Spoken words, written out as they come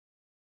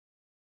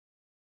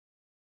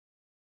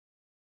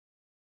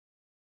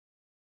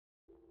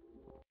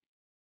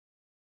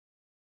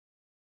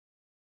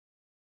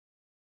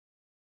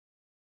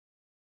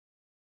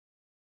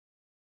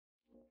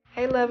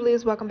Hey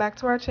lovelies, welcome back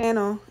to our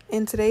channel.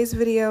 In today's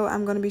video,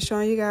 I'm going to be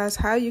showing you guys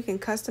how you can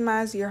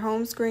customize your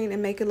home screen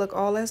and make it look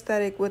all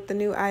aesthetic with the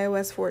new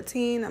iOS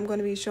 14. I'm going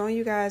to be showing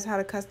you guys how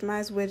to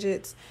customize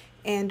widgets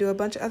and do a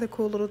bunch of other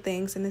cool little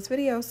things in this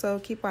video, so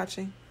keep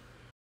watching.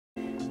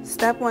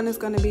 Step one is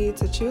going to be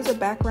to choose a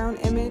background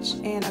image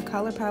and a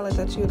color palette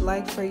that you'd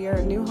like for your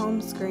new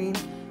home screen.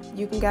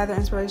 You can gather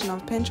inspiration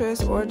off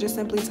Pinterest or just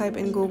simply type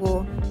in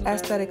Google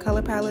aesthetic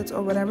color palettes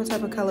or whatever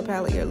type of color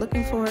palette you're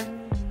looking for.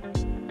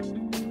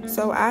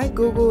 So I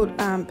googled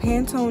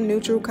Pantone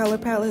neutral color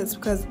palettes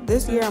because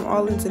this year I'm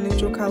all into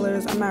neutral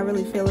colors. I'm not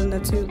really feeling the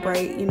too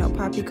bright,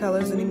 poppy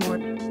colors anymore.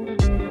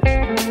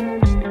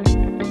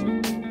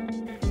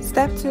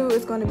 Step two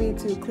is going to be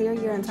to clear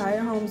your entire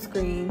home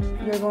screen.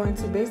 You're going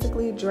to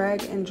basically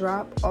drag and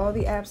drop all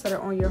the apps that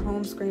are on your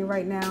home screen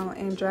right now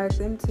and drag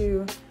them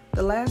to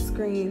the last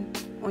screen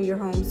on your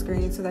home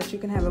screen so that you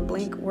can have a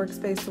blank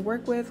workspace to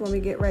work with when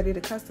we get ready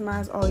to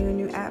customize all your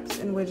new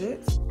apps and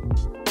widgets.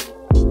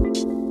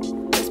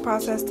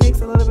 Process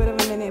takes a little bit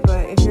of a minute,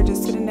 but if you're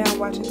just sitting down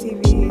watching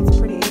TV, it's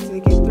pretty easy to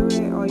get through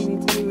it. All you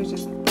need to do is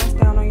just press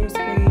down on your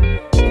screen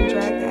and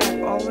drag the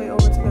app all the way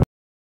over to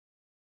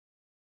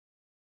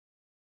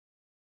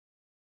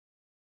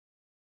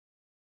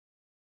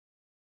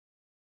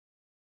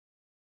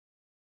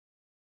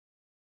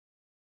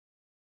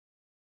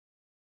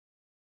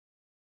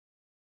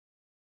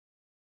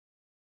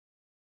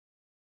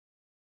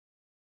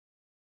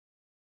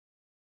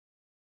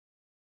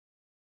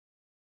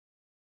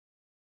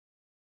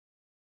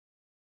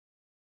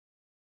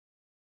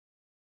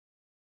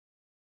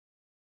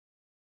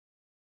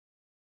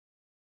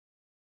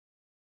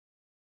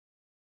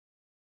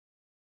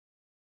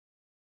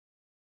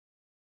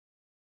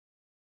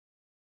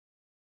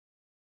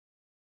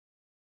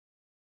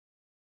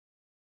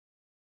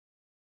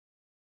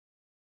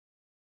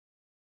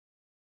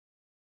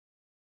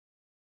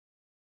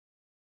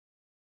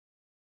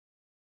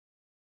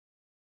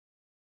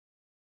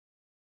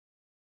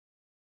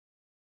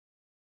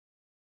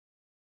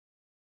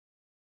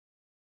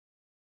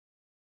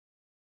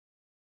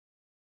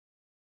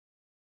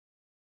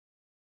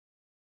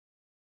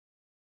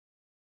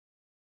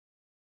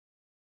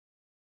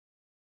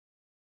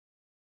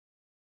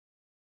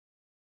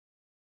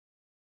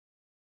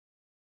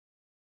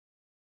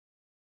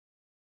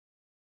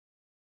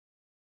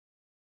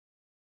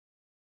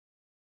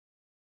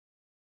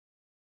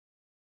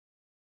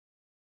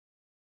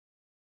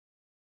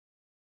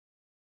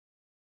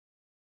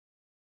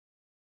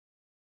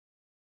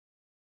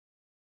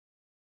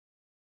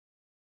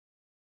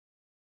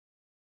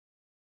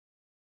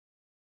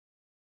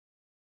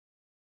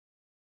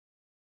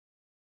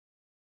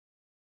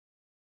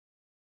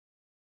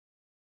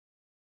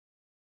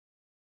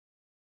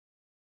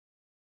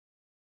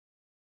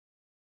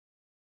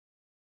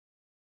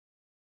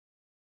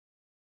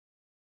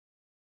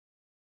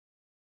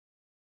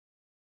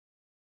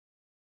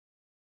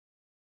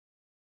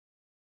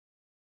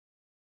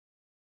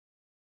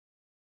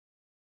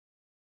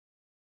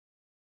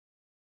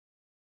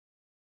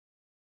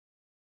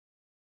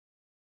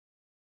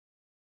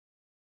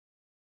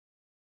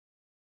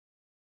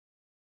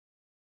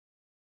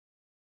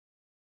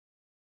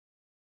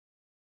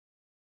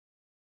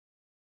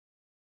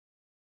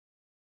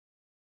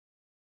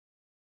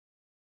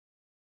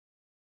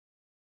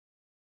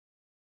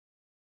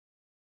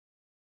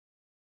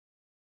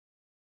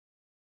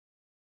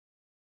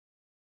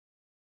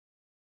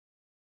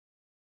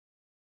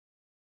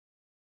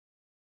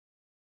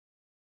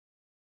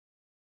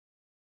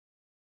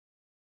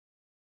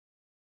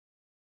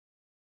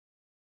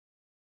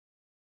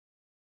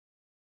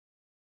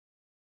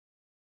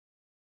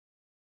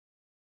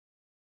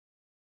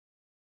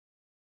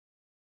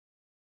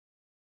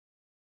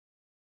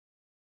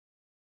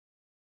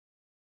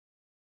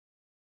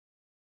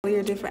the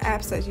your different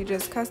apps that you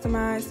just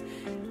customized.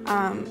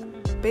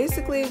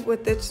 Basically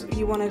with this,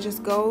 you want to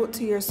just go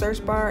to your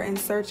search bar and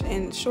search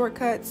in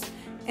shortcuts,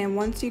 and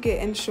once you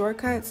get in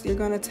shortcuts, you're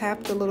going to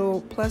tap the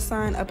little plus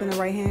sign up in the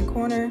right hand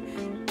corner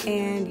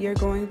and you're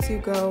going to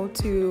go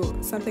to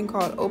something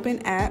called open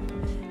app.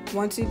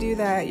 Once you do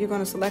that, you're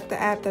going to select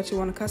the app that you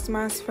want to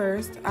customize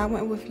first. I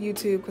went with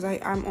YouTube because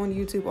I'm on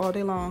YouTube all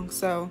day long,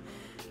 so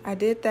I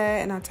did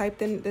that and I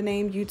typed in the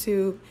name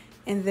YouTube.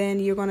 And then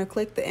you're going to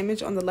click the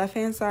image on the left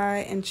hand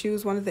side and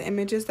choose one of the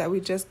images that we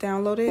just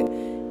downloaded.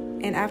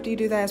 And after you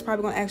do that, it's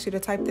probably going to ask you to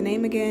type the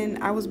name again.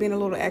 I was being a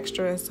little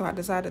extra, so I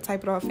decided to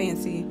type it all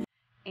fancy.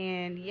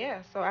 And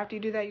yeah, so after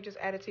you do that, you just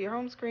add it to your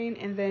home screen,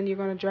 and then you're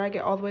going to drag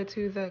it all the way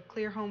to the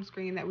clear home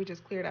screen that we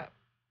just cleared up.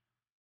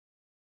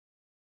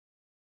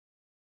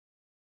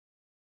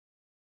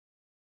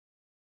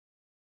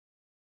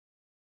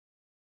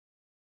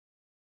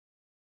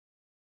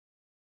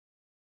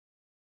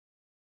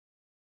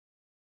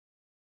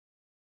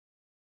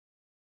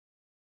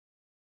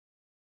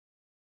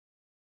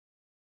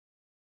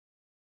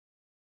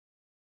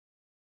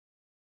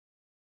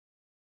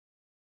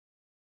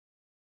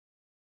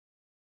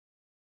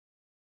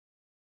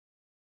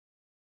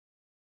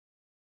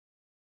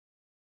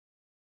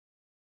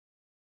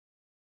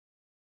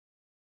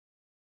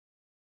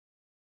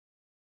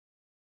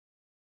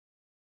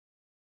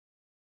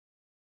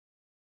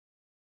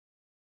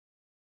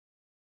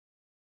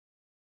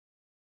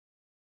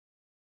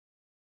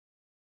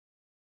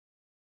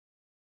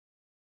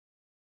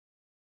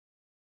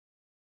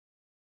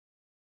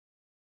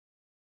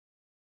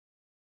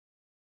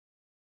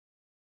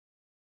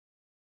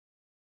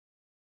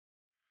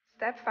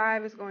 Step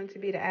 5 is going to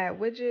be to add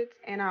widgets,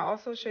 and I'll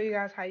also show you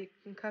guys how you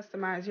can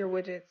customize your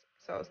widgets,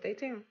 so stay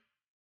tuned.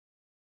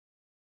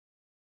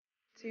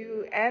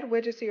 To add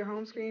widgets to your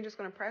home screen, you're just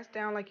going to press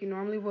down like you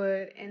normally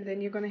would, and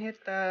then you're going to hit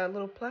the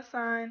little plus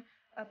sign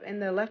up in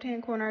the left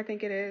hand corner, I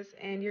think it is,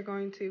 and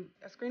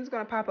a screen is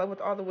going to pop up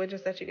with all the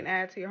widgets that you can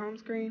add to your home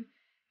screen,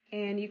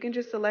 and you can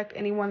just select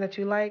any one that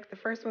you like. The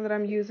first one that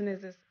I'm using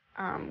is this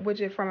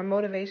widget from a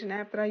motivation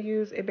app that I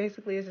use. It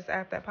basically is this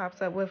app that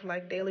pops up with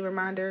like daily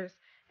reminders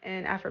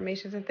and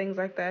affirmations and things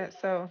like that.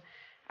 So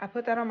I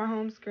put that on my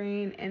home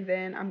screen, and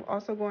then I'm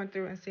also going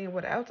through and seeing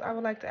what else I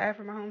would like to add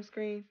for my home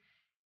screen.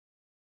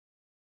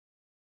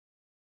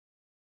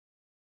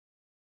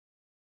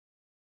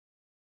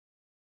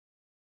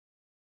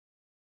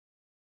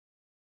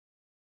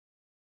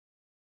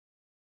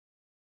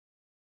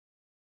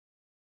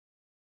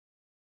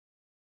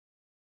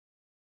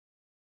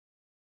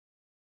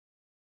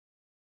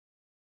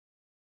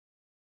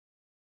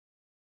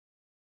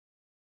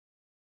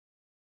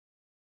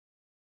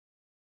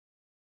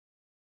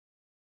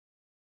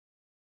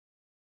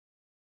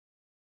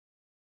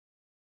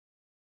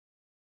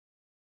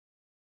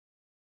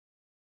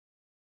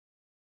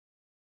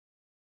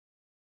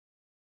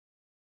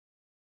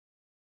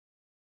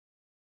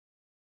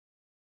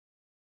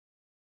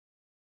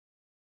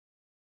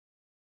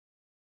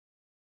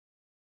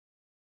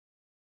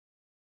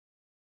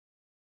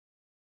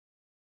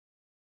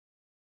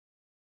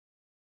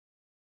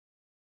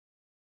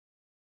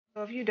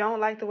 So if you don't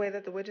like the way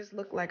that the widgets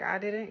look like I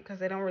didn't, because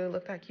they don't really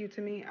look that cute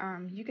to me,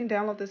 you can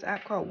download this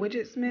app called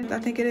Widgetsmith, I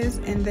think it is,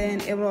 and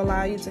then it will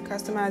allow you to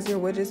customize your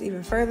widgets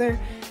even further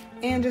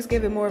and just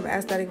give it more of an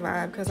aesthetic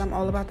vibe, because I'm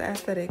all about the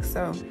aesthetics.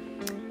 So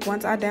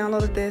once I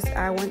downloaded this,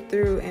 I went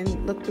through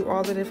and looked through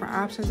all the different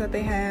options that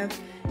they have,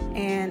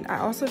 and I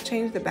also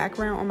changed the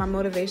background on my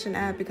motivation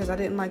app because I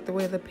didn't like the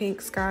way the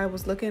pink sky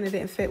was looking. It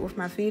didn't fit with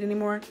my feed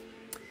anymore.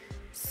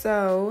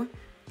 So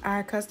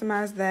I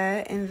customized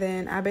that, and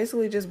then I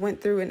basically just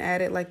went through and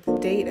added like the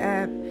date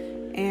app,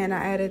 and I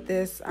added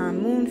this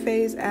moon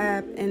phase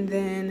app, and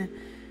then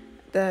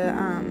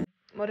the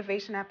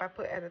motivation app I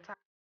put at the top.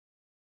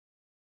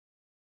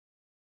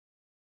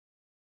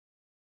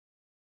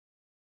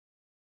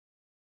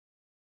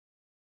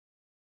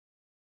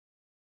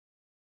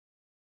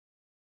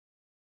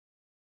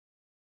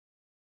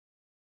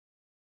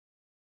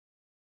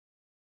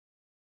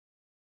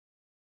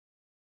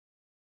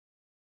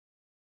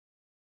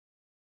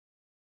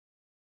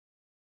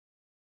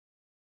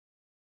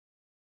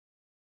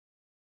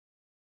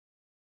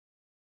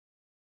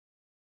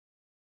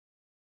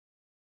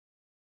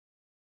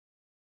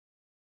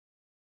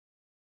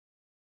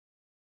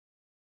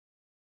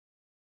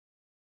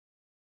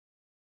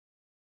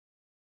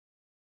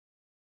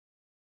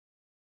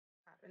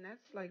 And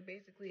that's like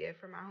basically it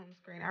for my home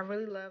screen. I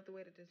really love the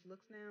way that this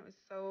looks now. It's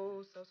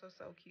so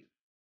cute.